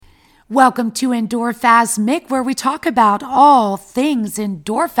Welcome to Endorphasmic, where we talk about all things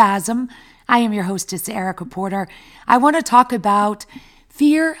endorphasm. I am your hostess, Erica Porter. I want to talk about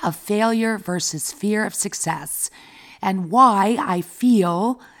fear of failure versus fear of success and why I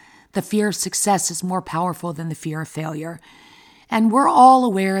feel the fear of success is more powerful than the fear of failure. And we're all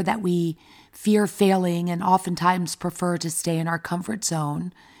aware that we fear failing and oftentimes prefer to stay in our comfort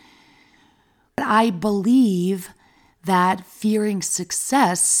zone. But I believe that fearing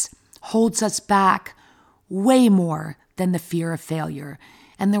success holds us back way more than the fear of failure.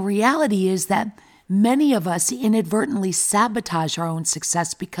 And the reality is that many of us inadvertently sabotage our own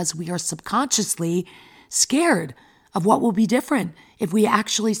success because we are subconsciously scared of what will be different if we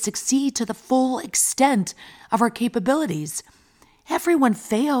actually succeed to the full extent of our capabilities. Everyone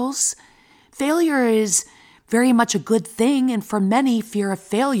fails. Failure is very much a good thing, and for many, fear of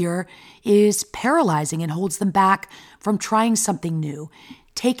failure is paralyzing and holds them back from trying something new,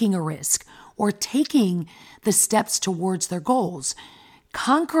 taking a risk, or taking the steps towards their goals.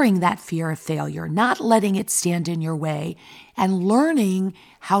 Conquering that fear of failure, not letting it stand in your way, and learning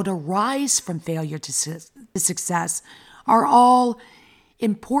how to rise from failure to success are all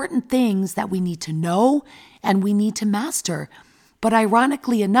important things that we need to know and we need to master. But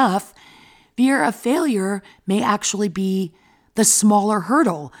ironically enough, fear of failure may actually be the smaller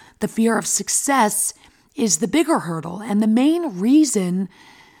hurdle. The fear of success is the bigger hurdle. And the main reason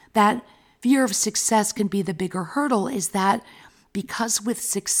that fear of success can be the bigger hurdle is that because with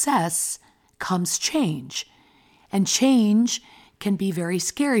success comes change. And change can be very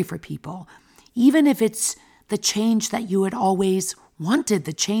scary for people. Even if it's the change that you had always wanted,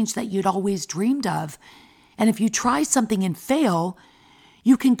 the change that you'd always dreamed of. And if you try something and fail,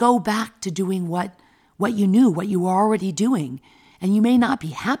 you can go back to doing what you knew, what you were already doing. And you may not be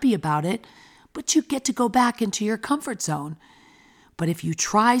happy about it, but you get to go back into your comfort zone. But if you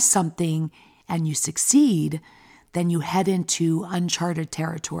try something and you succeed, then you head into uncharted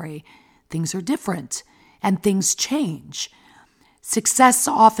territory. Things are different and things change. Success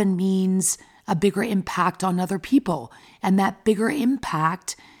often means a bigger impact on other people, and that bigger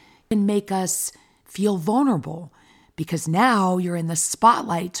impact can make us feel vulnerable because now you're in the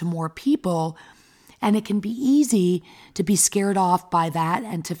spotlight to more people, and it can be easy to be scared off by that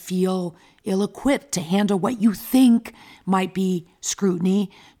and to feel ill-equipped to handle what you think might be scrutiny,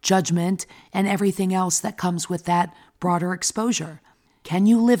 judgment, and everything else that comes with that broader exposure. Can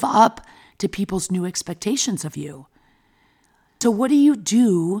you live up to people's new expectations of you? So what do you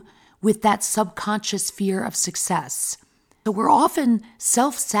do with that subconscious fear of success? So we're often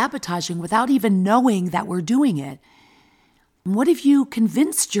self-sabotaging without even knowing that we're doing it. And what if you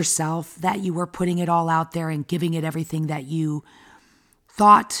convinced yourself that you were putting it all out there and giving it everything that you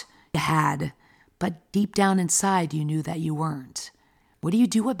thought you had, but deep down inside you knew that you weren't? What do you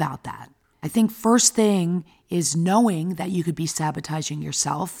do about that? I think first thing is knowing that you could be sabotaging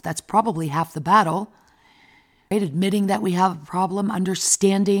yourself. That's probably half the battle, right? Admitting that we have a problem,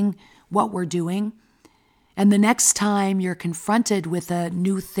 understanding what we're doing. And the next time you're confronted with a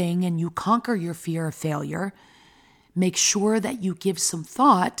new thing and you conquer your fear of failure, make sure that you give some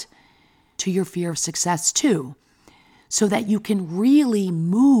thought to your fear of success too, so that you can really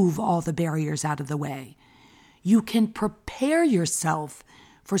move all the barriers out of the way. You can prepare yourself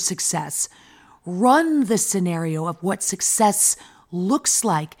for success. Run the scenario of what success looks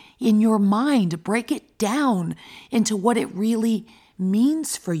like in your mind. Break it down into what it really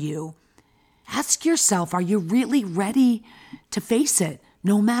means for you. Ask yourself, are you really ready to face it,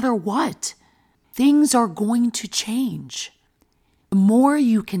 no matter what? Things are going to change. The more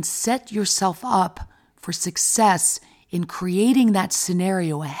you can set yourself up for success in creating that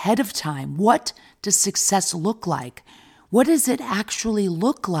scenario ahead of time, what does success look like? What does it actually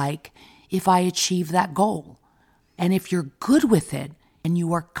look like if I achieve that goal? And if you're good with it and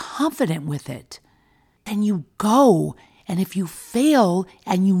you are confident with it, then you go. And if you fail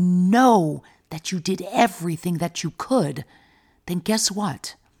and you know that you did everything that you could, then guess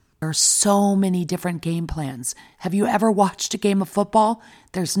what? There are so many different game plans. Have you ever watched a game of football?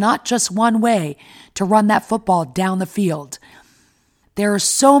 There's not just one way to run that football down the field. There are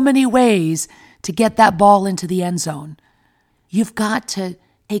so many ways to get that ball into the end zone. You've got to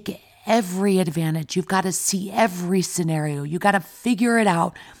take every advantage. You've got to see every scenario. You've got to figure it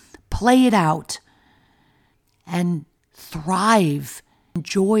out, play it out, and thrive.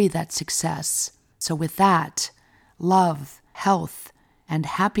 Enjoy that success. So with that, love, health, and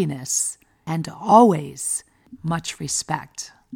happiness, and always much respect.